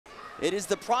It is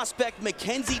the prospect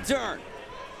Mackenzie Dern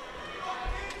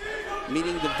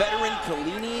meeting the veteran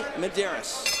Kaline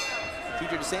Medeiros.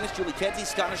 TJ DeSantis, Julie Kedzie,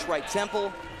 Scottish Rite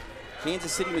Temple,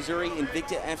 Kansas City, Missouri,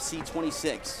 Invicta FC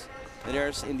 26.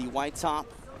 Medeiros in the white top,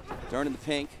 Dern in the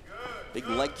pink. Big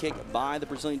leg kick by the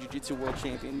Brazilian Jiu-Jitsu world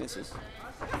champion, misses.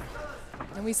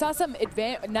 And we saw some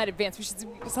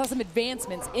we saw some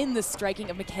advancements in the striking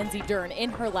of Mackenzie Dern in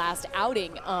her last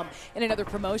outing in another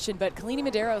promotion. But Kaline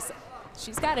Medeiros,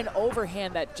 she's got an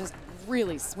overhand that just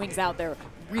really swings out there,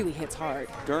 really hits hard.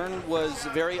 Dern was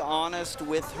very honest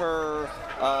with her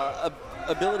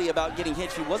ability about getting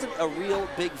hit. She wasn't a real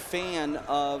big fan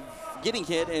of getting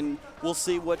hit, and we'll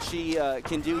see what she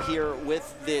can do here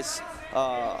with this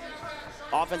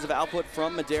offensive output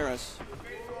from Medeiros.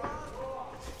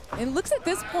 And it looks at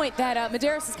this point that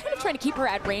Medeiros is kind of trying to keep her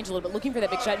at range a little bit, looking for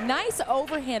that big shot. Nice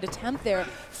overhand attempt there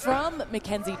from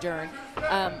Mackenzie Dern.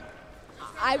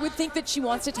 I would think that she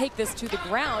wants to take this to the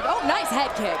ground. Oh, nice head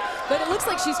kick. But it looks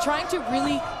like she's trying to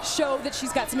really show that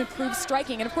she's got some improved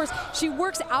striking. And of course, she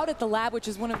works out at the Lab, which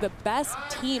is one of the best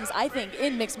teams, I think,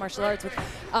 in mixed martial arts with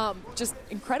just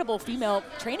incredible female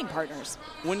training partners.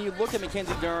 When you look at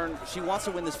Mackenzie Dern, she wants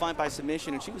to win this fight by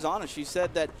submission, and she was honest. She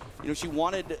said that, you know, she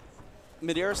wanted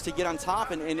Medeiros to get on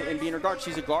top and be in her guard.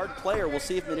 She's a guard player. We'll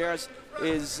see if Medeiros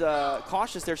is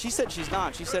cautious there. She said she's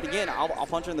not. She said, again, I'll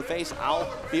punch her in the face.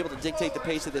 I'll be able to dictate the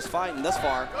pace of this fight. And thus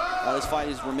far, this fight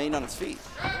has remained on its feet.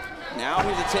 Now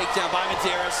here's a takedown by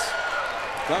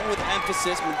Medeiros. Done with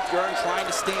emphasis. Dern trying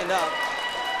to stand up.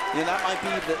 You know, that might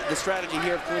be the strategy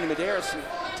here of Kaline Medeiros.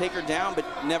 Take her down, but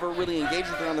never really engage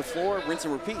with her on the floor. Rinse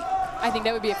and repeat. I think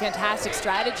that would be a fantastic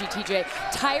strategy, TJ.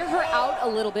 Tire her out a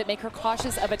little bit, make her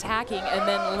cautious of attacking, and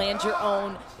then land your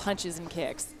own punches and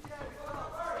kicks.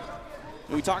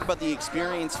 When we talk about the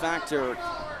experience factor,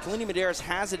 Kaline Medeiros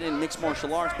has it in mixed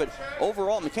martial arts, but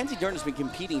overall, Mackenzie Dern has been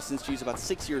competing since she was about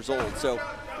 6 years old. So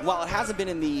while it hasn't been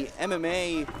in the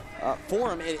MMA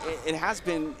forum, it has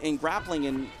been in grappling.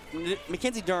 And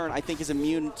Mackenzie Dern, I think, is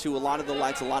immune to a lot of the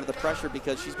lights, a lot of the pressure,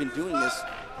 because she's been doing this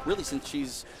really since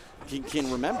she's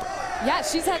can remember. Yeah,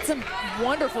 she's had some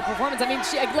wonderful performance. I mean,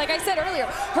 like I said earlier,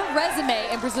 her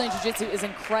resume in Brazilian Jiu-Jitsu is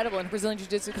incredible in Brazilian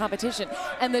Jiu-Jitsu competition.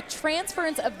 And the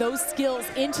transference of those skills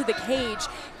into the cage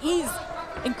is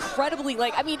incredibly,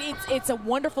 I mean, it's a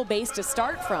wonderful base to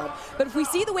start from. But if we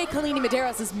see the way Kaline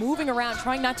Medeiros is moving around,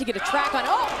 trying not to get a track on,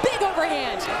 oh, big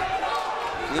overhand.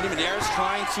 Kaline Medeiros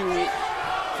trying to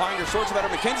find her swords about her.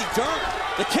 Mackenzie Dern,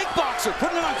 the kickboxer,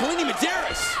 putting it on Kaline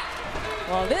Medeiros.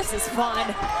 Well, this is fun.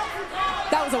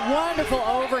 That was a wonderful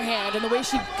overhand, and the way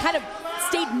she kind of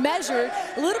stayed measured,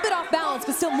 a little bit off balance,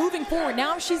 but still moving forward.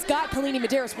 Now she's got Kaline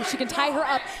Medeiros where she can tie her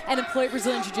up and employ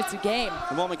Brazilian Jiu-Jitsu game.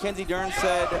 And while Mackenzie Dern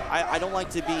said, I don't like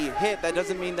to be hit, that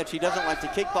doesn't mean that she doesn't like to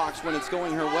kickbox when it's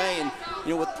going her way. And,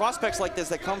 you know, with prospects like this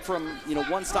that come from, you know,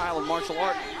 one style of martial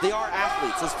art, they are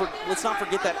athletes. Let's not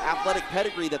forget that athletic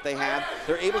pedigree that they have.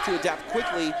 They're able to adapt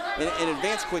quickly and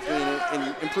advance quickly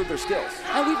and improve their skills.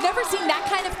 And we've never seen that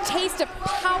kind of taste of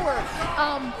power.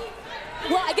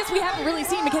 Well, I guess we haven't really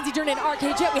seen Mackenzie Dern in our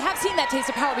cage yet. We have seen that taste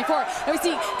of power before. And we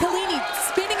see Kaline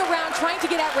spinning around, trying to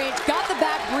get at range, got the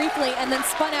back briefly, and then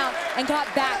spun out and got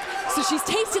back. So she's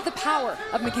tasted the power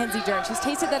of Mackenzie Dern. She's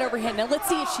tasted that overhand. Now let's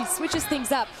see if she switches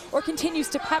things up or continues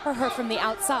to pepper her from the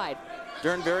outside.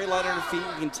 Dern very light on her feet.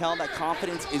 You can tell that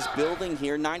confidence is building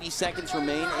here. 90 seconds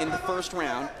remain in the first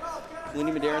round.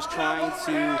 Kaline Medeiros trying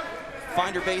to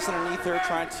find her base underneath her,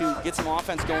 trying to get some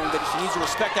offense going, but she needs to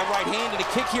respect that right hand, and a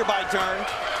kick here by Dern.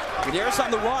 Medeiros on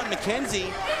the run,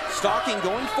 Mackenzie stalking,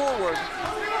 going forward.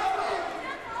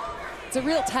 It's a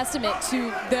real testament to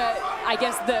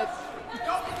the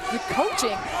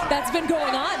coaching that's been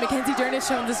going on. Mackenzie Dern has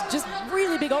shown this just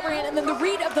really big overhand, and then the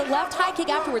read of the left high kick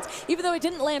afterwards, even though it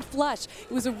didn't land flush,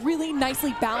 it was a really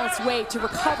nicely balanced way to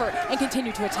recover and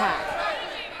continue to attack.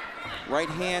 Right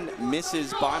hand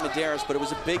misses by Medeiros, but it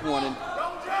was a big one.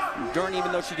 And Dern,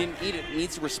 even though she didn't eat it,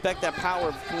 needs to respect that power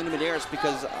of Kaline Medeiros,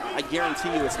 because I guarantee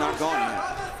you it's not gone yet.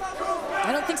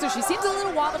 I don't think so. She seems a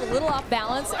little wobbled, a little off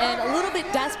balance, and a little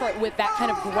bit desperate with that kind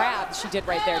of grab she did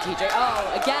right there, TJ.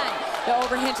 Oh, again, the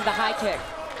overhand to the high kick.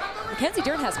 Mackenzie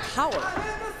Dern has power.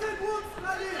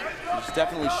 She's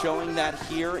definitely showing that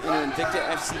here in her Invicta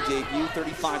FC debut.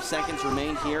 35 seconds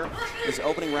remain here. This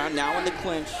opening round now in the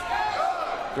clinch.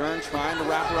 Dern trying to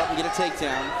wrap her up and get a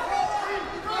takedown.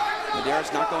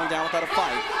 Medeiros not going down without a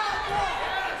fight.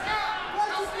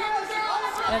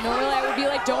 And normally I would be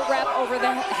like, don't wrap over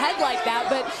the head like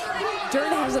that, but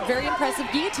Dern has a very impressive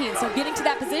guillotine, so getting to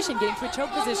that position, getting to a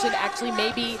choke position actually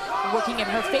may be working in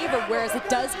her favor, whereas it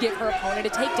does give her opponent a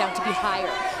takedown to be higher,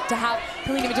 to have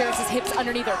Kaline Medeiros' hips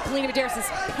underneath her. Kaline Medeiros is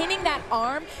pinning that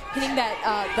arm, pinning that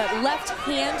left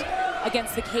hand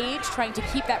against the cage, trying to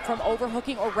keep that from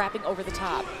overhooking or wrapping over the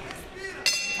top.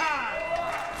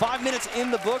 5 minutes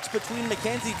in the books between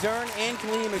Mackenzie Dern and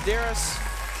Kaline Medeiros.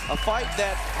 A fight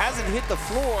that hasn't hit the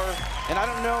floor, and I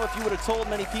don't know if you would have told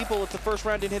many people if the first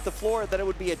round didn't hit the floor that it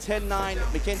would be a 10-9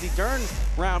 Mackenzie Dern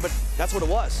round, but that's what it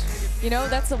was. You know,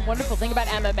 that's the wonderful thing about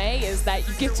MMA is that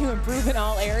you get to improve in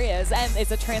all areas, and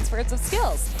it's a transference of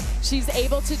skills. She's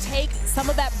able to take some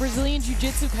of that Brazilian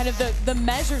Jiu-Jitsu, kind of the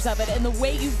measures of it, and the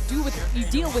way you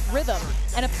deal with rhythm,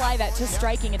 and apply that to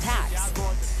striking attacks.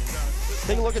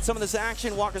 Take a look at some of this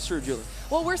action. Walk us through, Julie.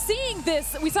 Well, we're seeing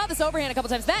this. We saw this overhand a couple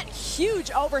times. That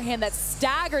huge overhand that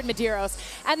staggered Medeiros.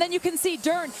 And then you can see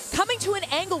Dern coming to an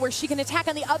angle where she can attack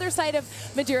on the other side of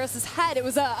Medeiros' head. It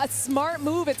was a smart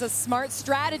move. It's a smart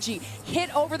strategy.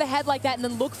 Hit over the head like that and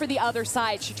then look for the other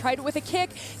side. She tried it with a kick,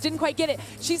 didn't quite get it.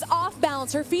 She's off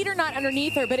balance. Her feet are not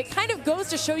underneath her, but it kind of goes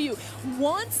to show you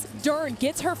once Dern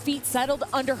gets her feet settled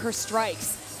under her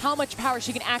strikes, how much power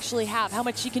she can actually have, how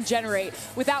much she can generate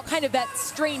without kind of that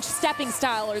strange stepping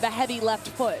style or the heavy left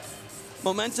foot.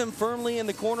 Momentum firmly in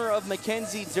the corner of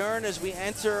Mackenzie Dern as we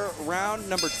enter round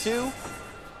number 2.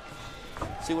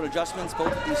 See what adjustments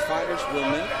both of these fighters will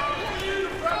make.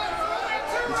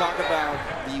 We talk about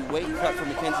the weight cut for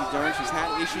Mackenzie Dern. She's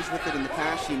had issues with it in the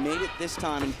past. She made it this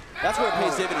time, and that's where it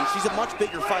pays dividends. She's a much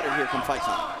bigger fighter here come fight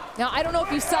time. Now, I don't know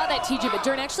if you saw that, TJ, but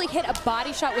Dern actually hit a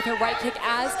body shot with her right kick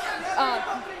as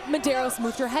Medeiros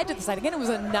moved her head to the side. Again, it was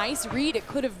a nice read. It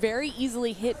could have very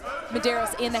easily hit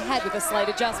Medeiros in the head with a slight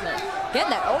adjustment. Again,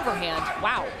 that overhand,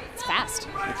 wow, it's fast.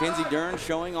 Mackenzie Dern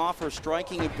showing off her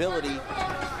striking ability.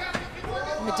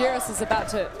 Medeiros is about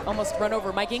to almost run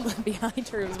over Mike England behind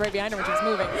her. He was right behind her when she was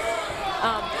moving.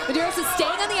 Medeiros is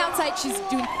staying on the outside. She's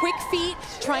doing quick feet,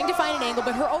 trying to find an angle,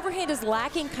 but her overhand is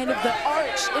lacking kind of the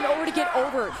arch in order to get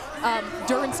over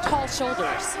Dern's tall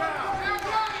shoulders.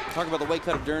 Talking about the weight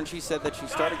cut of Dern, she said that she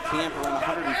started camp around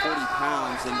 140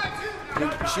 pounds,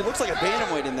 and she looks like a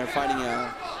bantamweight in there fighting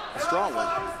a strong one.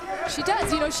 She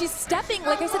does. You know, she's stepping,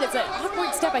 like I said, it's an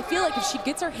awkward step. I feel like if she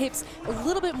gets her hips a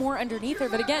little bit more underneath her,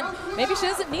 but again, maybe she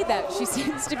doesn't need that. She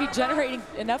seems to be generating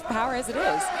enough power as it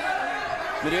is.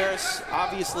 Medeiros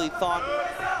obviously thought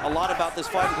a lot about this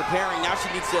fight and preparing. Now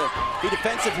she needs to be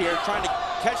defensive here, trying to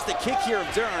catch the kick here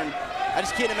of Dern. I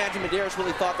just can't imagine Medeiros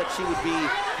really thought that she would be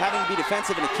having to be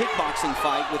defensive in a kickboxing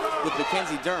fight with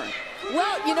Mackenzie Dern.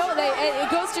 Well, you know,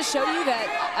 it goes to show you that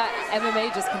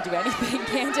MMA just can do anything,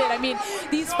 can't it? I mean,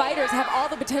 these fighters have all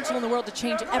the potential in the world to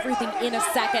change everything in a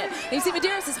second. And you see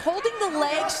Medeiros is holding the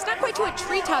leg. She's not quite to a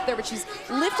treetop there, but she's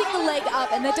lifting the leg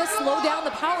up, and that does slow down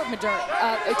the power of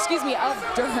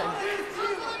of Dern.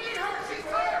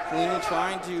 Kaline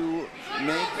trying to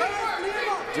make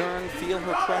Dern feel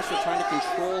her pressure, trying to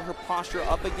control her posture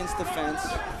up against the fence.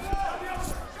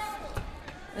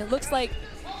 And it looks like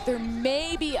there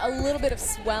may be a little bit of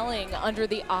swelling under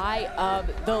the eye of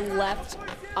the left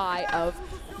eye of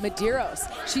Medeiros.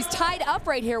 She's tied up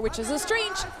right here, which is a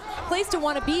strange place to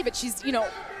want to be, but she's, you know,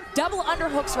 double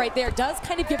underhooks right there. Does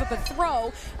kind of give up a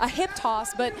throw, a hip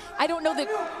toss, but I don't know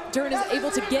that Dern is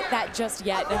able to get that just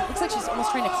yet. And it looks like she's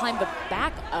almost trying to climb the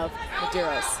back of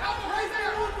Medeiros.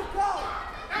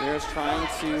 Medeiros trying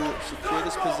to secure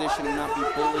this position and not be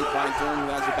bullied by Dern, who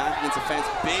has her back against the fence.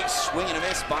 Big swing and a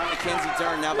miss by Mackenzie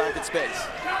Dern, now back in space.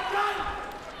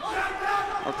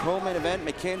 Our co-main event,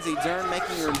 Mackenzie Dern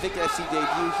making her Invicta FC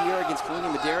debut here against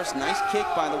Kaline Medeiros. Nice kick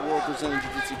by the World Brazilian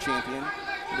Jiu-Jitsu champion.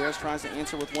 Medeiros tries to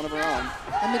answer with one of her own.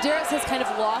 And Medeiros has kind of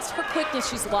lost her quickness.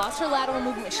 She's lost her lateral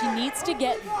movement. She needs to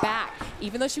get back.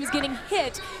 Even though she was getting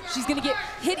hit, she's going to get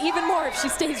hit even more if she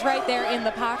stays right there in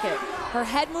the pocket. Her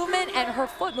head movement and her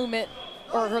foot movement,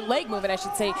 or her leg movement, I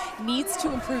should say, needs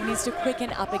to improve, needs to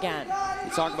quicken up again. We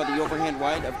talk about the overhand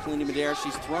right of Kaline Medeiros.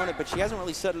 She's thrown it, but she hasn't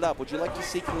really set it up. Would you like to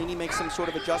see Kaline make some sort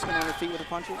of adjustment on her feet with her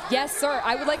punches? Yes, sir.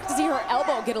 I would like to see her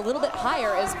elbow get a little bit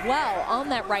higher as well on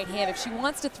that right hand. If she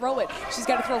wants to throw it, she's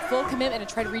got to throw full commitment and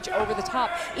try to reach over the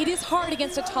top. It is hard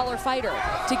against a taller fighter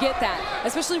to get that,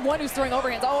 especially one who's throwing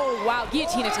overhands. Oh, wow,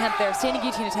 guillotine attempt there, standing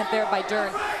guillotine attempt there by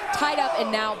Dern. Tied up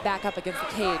and now back up against the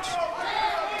cage.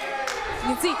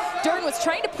 You can see Dern was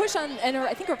trying to push on, and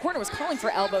I think her corner was calling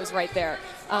for elbows right there,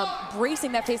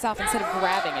 bracing that face off instead of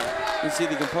grabbing it. You see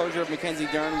the composure of Mackenzie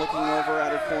Dern looking over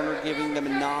at her corner, giving them a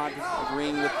nod,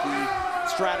 agreeing with the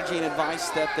strategy and advice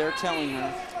that they're telling her.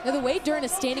 Now, the way Dern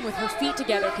is standing with her feet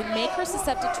together can make her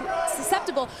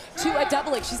susceptible to a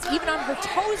double leg. She's even on her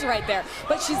toes right there,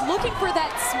 but she's looking for that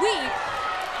sweep.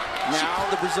 Now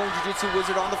the Brazilian Jiu-Jitsu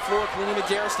wizard on the floor. Kaline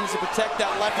Medeiros needs to protect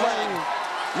that left leg.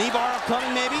 Knee bar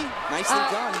upcoming, maybe. Nicely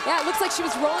done. Yeah, it looks like she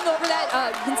was rolling over that.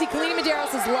 You can see Kaline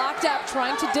Medeiros is locked up,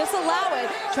 trying to disallow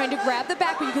it, trying to grab the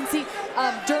back, but you can see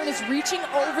Dern is reaching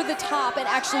over the top and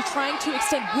actually trying to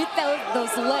extend with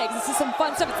those legs. This is some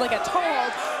fun stuff. It's like a toe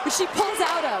hold, which she pulls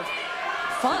out of.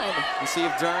 Fun. We'll see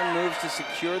if Dern moves to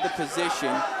secure the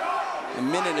position. A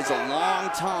minute is a long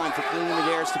time for Kaline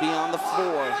Medeiros to be on the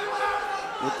floor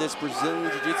with this Brazilian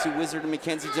Jiu-Jitsu wizard,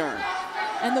 Mackenzie Dern.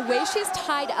 And the way she's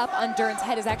tied up on Dern's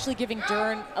head is actually giving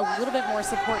Dern a little bit more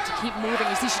support to keep moving.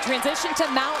 You see she transitioned to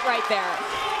mount right there.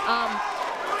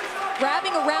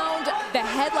 Grabbing around the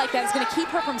head like that is going to keep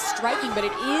her from striking, but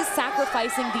it is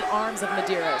sacrificing the arms of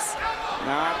Medeiros.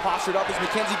 Now postured up is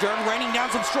Mackenzie Dern, raining down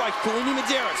some strikes. Kaline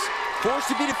Medeiros forced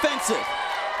to be defensive.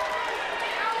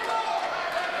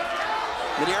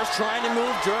 Medeiros trying to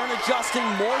move, Dern adjusting,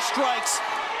 more strikes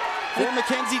for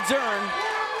Mackenzie Dern.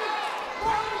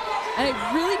 And I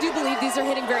really do believe these are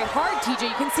hitting very hard,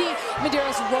 TJ. You can see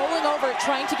Medeiros rolling over,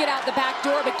 trying to get out the back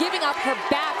door, but giving up her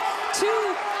back to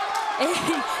a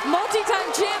multi-time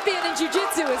champion in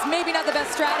jiu-jitsu is maybe not the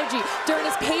best strategy. Dern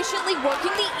is patiently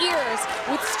working the ears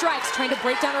with strikes, trying to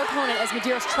break down her opponent as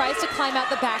Medeiros tries to climb out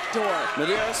the back door.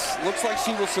 Medeiros looks like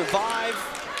she will survive.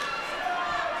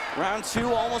 Round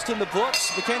 2 almost in the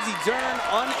books. Mackenzie Dern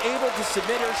unable to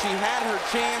submit her. She had her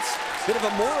chance. Bit of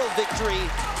a moral victory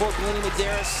for Kaline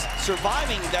Medeiros,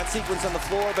 surviving that sequence on the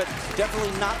floor, but definitely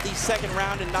not the second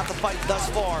round and not the fight thus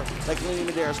far that Kaline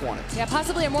Medeiros wanted. Yeah,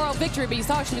 possibly a moral victory, but you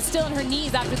saw she was still on her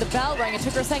knees after the bell rang. It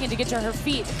took her a second to get to her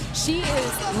feet. She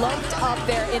is lumped up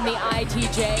there in the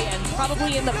ITJ and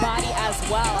probably in the body as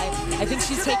well. I think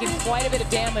she's taken quite a bit of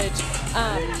damage.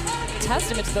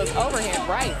 Testament to those overhand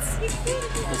rights.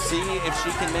 We'll see if she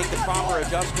can make the proper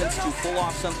adjustments to pull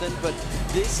off something, but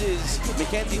this is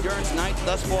Mackenzie Dern's night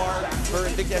thus far. Her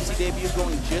Invicta FC debut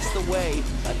going just the way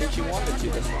I think she wanted to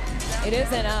this one. It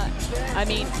is, and I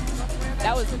mean,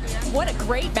 what a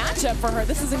great matchup for her.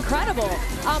 This is incredible.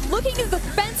 Looking at the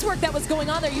fence work that was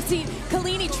going on there, you see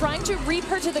Kaline trying to reap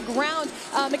her to the ground.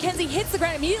 Mackenzie hits the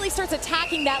ground, immediately starts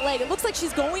attacking that leg. It looks like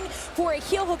she's going for a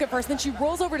heel hook at first, then she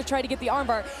rolls over to try to get the arm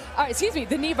bar,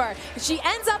 the knee bar. She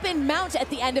ends up in mount at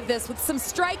the end of this with some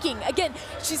striking. Again,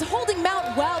 she's holding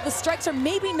mount well. The strikes are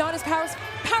maybe not as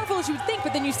powerful as you would think,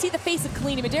 but then you see the face of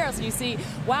Kaline Medeiros and you see,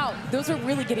 wow, those are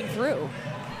really getting through.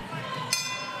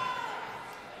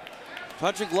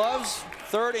 Punching gloves,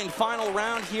 third and final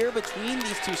round here between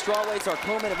these two strawweights. Our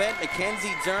co-main event,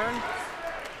 Mackenzie Dern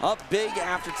up big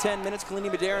after 10 minutes. Kaline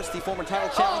Medeiros, the former title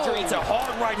challenger, eats a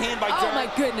hard right hand by Dern. Oh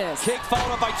my goodness. Kick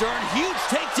followed up by Dern. Huge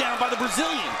takedown by the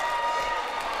Brazilian.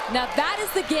 Now that is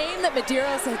the game that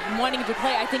Medeiros has wanting to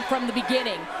play, I think, from the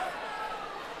beginning.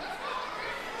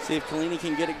 See if Kaline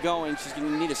can get it going. She's going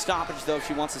to need a stoppage, though, if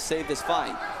she wants to save this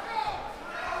fight.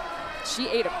 She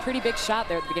ate a pretty big shot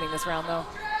there at the beginning of this round, though.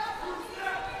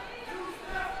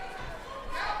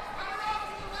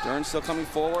 Dern still coming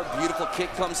forward. Beautiful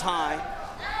kick comes high.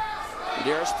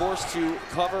 Medeiros forced to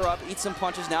cover up, eat some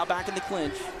punches, now back in the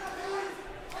clinch.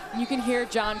 You can hear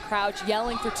John Crouch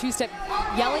yelling for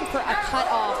yelling for a cut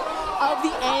off of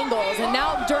the angles. And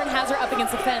now Dern has her up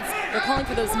against the fence. They're calling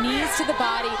for those knees to the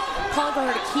body, calling for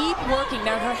her to keep working.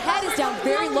 Now her head is down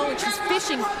very low and she's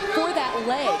fishing for that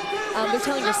leg. They're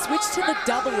telling her to switch to the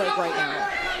double leg right now.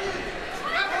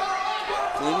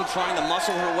 Kaline trying to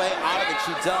muscle her way out of it.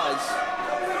 She does.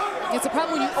 It's a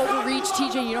problem when you overreach,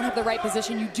 TJ, and you don't have the right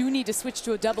position. You do need to switch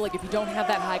to a double leg if you don't have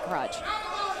that high crotch.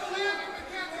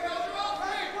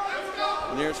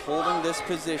 Medeiros holding this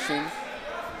position.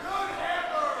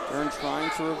 Dern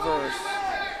trying to reverse.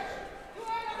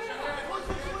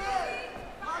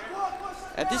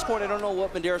 At this point, I don't know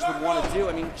what Medeiros would want to do.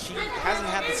 I mean, she hasn't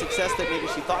had the success that maybe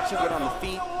she thought she would on the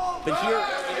feet. But here,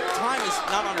 time is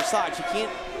not on her side. She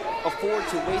can't afford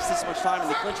to waste this much time in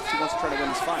the clinch if she wants to try to win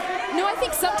this fight. No, I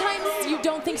think sometimes you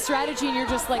don't think strategy and you're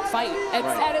just like fight.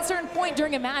 At a certain point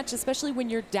during a match, especially when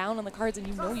you're down on the cards and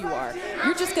you know you are,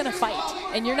 you're just going to fight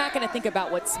and you're not going to think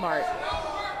about what's smart.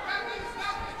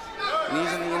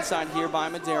 Knees on the inside here by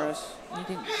Medeiros. You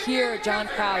can hear John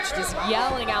Crouch just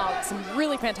yelling out some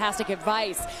really fantastic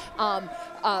advice,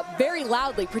 very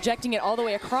loudly, projecting it all the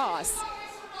way across.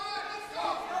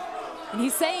 And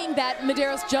he's saying that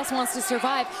Medeiros just wants to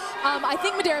survive. I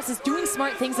think Medeiros is doing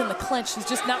smart things in the clinch. She's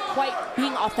just not quite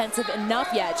being offensive enough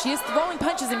yet. She is throwing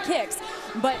punches and kicks,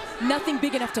 but nothing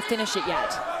big enough to finish it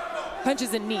yet.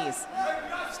 Punches and knees.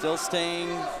 Still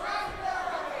staying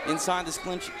inside this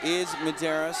clinch is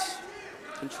Medeiros.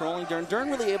 Controlling Dern. Dern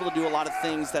really able to do a lot of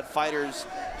things that fighters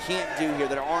can't do here,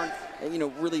 that aren't you know,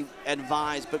 really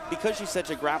advise, but because she's such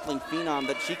a grappling phenom,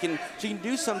 that she can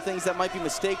do some things that might be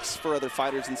mistakes for other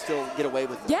fighters and still get away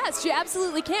with them. Yes, she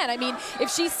absolutely can. I mean,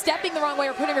 if she's stepping the wrong way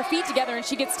or putting her feet together and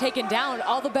she gets taken down,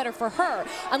 all the better for her,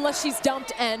 unless she's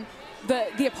dumped and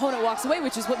the opponent walks away,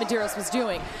 which is what Medeiros was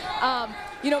doing.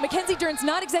 You know, Mackenzie Dern's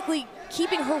not exactly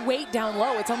keeping her weight down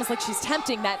low. It's almost like she's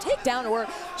tempting that takedown, or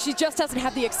she just doesn't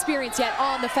have the experience yet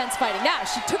on the fence fighting. Now,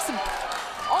 she took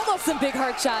almost some big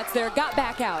hard shots there, got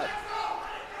back out.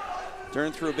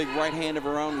 Dern threw a big right hand of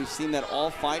her own. We've seen that all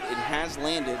fight. It has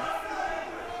landed.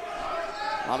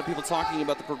 A lot of people talking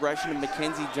about the progression of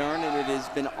Mackenzie Dern, and it has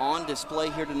been on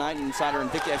display here tonight inside her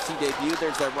Invicta FC debut.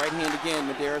 There's that right hand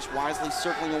again. Medeiros wisely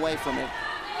circling away from it.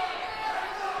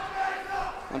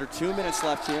 Under 2 minutes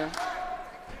left here.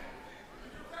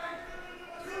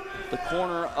 The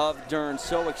corner of Dern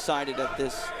so excited at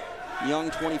this young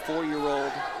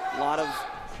 24-year-old. A lot of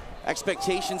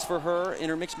expectations for her in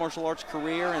her mixed martial arts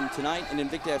career, and tonight in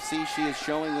Invicta FC, she is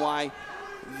showing why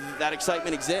that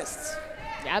excitement exists.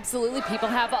 Absolutely, people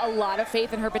have a lot of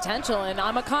faith in her potential, and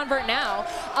I'm a convert now.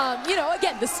 You know,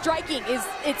 again, the striking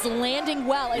it's landing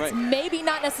well. It's maybe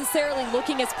not necessarily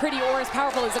looking as pretty or as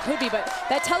powerful as it could be, but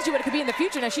that tells you what it could be in the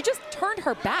future. Now, she just turned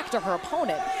her back to her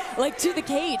opponent, like to the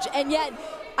cage, and yet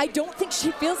I don't think she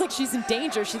feels like she's in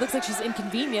danger. She looks like she's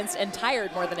inconvenienced and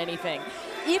tired more than anything.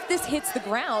 If this hits the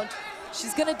ground,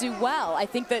 she's going to do well. I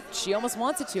think that she almost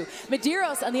wants it to.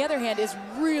 Medeiros, on the other hand, is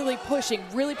really pushing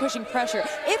pressure.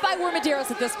 If I were Medeiros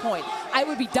at this point, I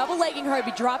would be double-legging her. I'd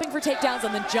be dropping for takedowns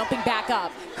and then jumping back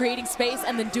up, creating space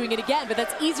and then doing it again. But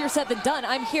that's easier said than done.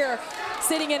 I'm here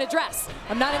sitting in a dress.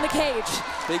 I'm not in the cage.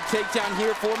 Big takedown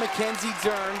here for Mackenzie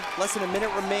Dern. Less than a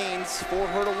minute remains for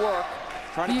her to work.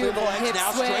 Trying to clear the legs.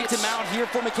 Now straight to mount here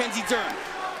for Mackenzie Dern.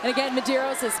 And again,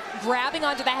 Medeiros is grabbing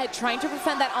onto that head, trying to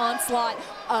prevent that onslaught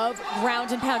of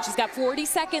ground and pound. She's got 40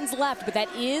 seconds left, but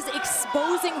that is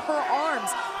exposing her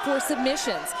arms for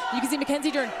submissions. You can see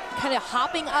Mackenzie Dern kind of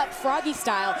hopping up Froggy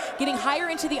style, getting higher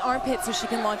into the armpit so she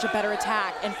can launch a better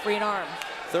attack and free an arm.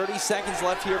 30 seconds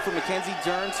left here for Mackenzie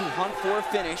Dern to hunt for a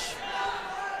finish.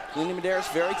 Kaline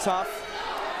Medeiros very tough,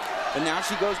 but now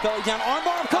she goes belly down.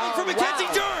 Armbar coming from Mackenzie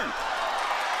Dern.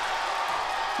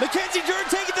 Mackenzie Dern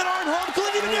taking that arm home.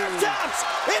 Kaline Medeiros taps.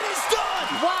 It is done.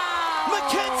 Wow.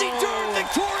 Mackenzie Dern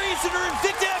victorious in her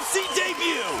Invicta FC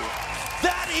debut.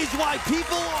 That is why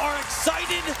people are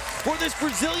excited for this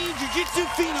Brazilian Jiu-Jitsu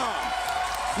phenom.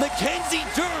 Mackenzie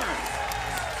Dern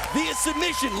via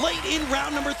submission late in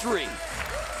round number 3.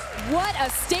 What a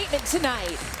statement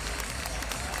tonight.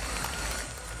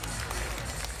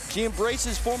 She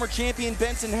embraces former champion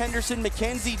Benson Henderson,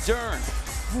 Mackenzie Dern.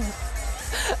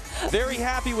 Very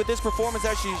happy with this performance,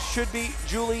 as she should be.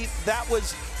 Julie, that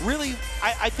was really,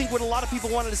 I think, what a lot of people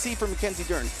wanted to see from Mackenzie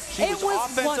Dern. She was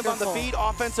offensive on the feet,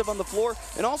 offensive on the floor,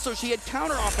 and also she had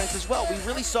counter offense as well. We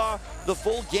really saw the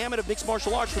full gamut of mixed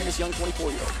martial arts from this young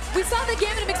 24-year-old. We saw the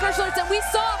gamut of mixed martial arts, and we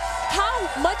saw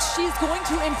how much she's going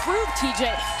to improve,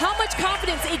 TJ. How much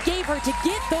confidence it gave her to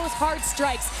get those hard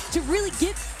strikes, to really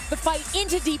get the fight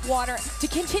into deep water, to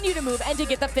continue to move, and to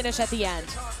get the finish at the end.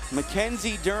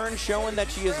 Mackenzie Dern showing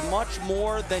that she is much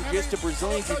more than just a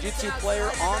Brazilian Jiu-Jitsu player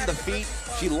on the feet.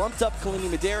 She lumped up Kaline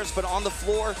Medeiros, but on the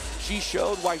floor, she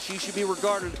showed why she should be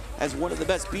regarded as one of the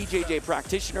best BJJ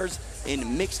practitioners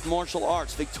in mixed martial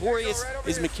arts. Victorious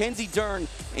is Mackenzie Dern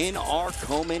in our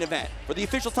co-main event. For the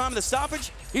official time of the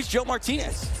stoppage, here's Joe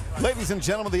Martinez. Ladies and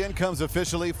gentlemen, the end comes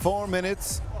officially. 4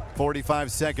 minutes,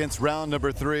 45 seconds, round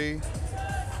number 3.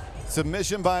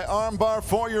 Submission by armbar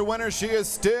for your winner. She is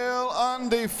still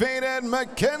undefeated,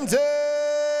 Mackenzie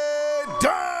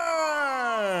Dern.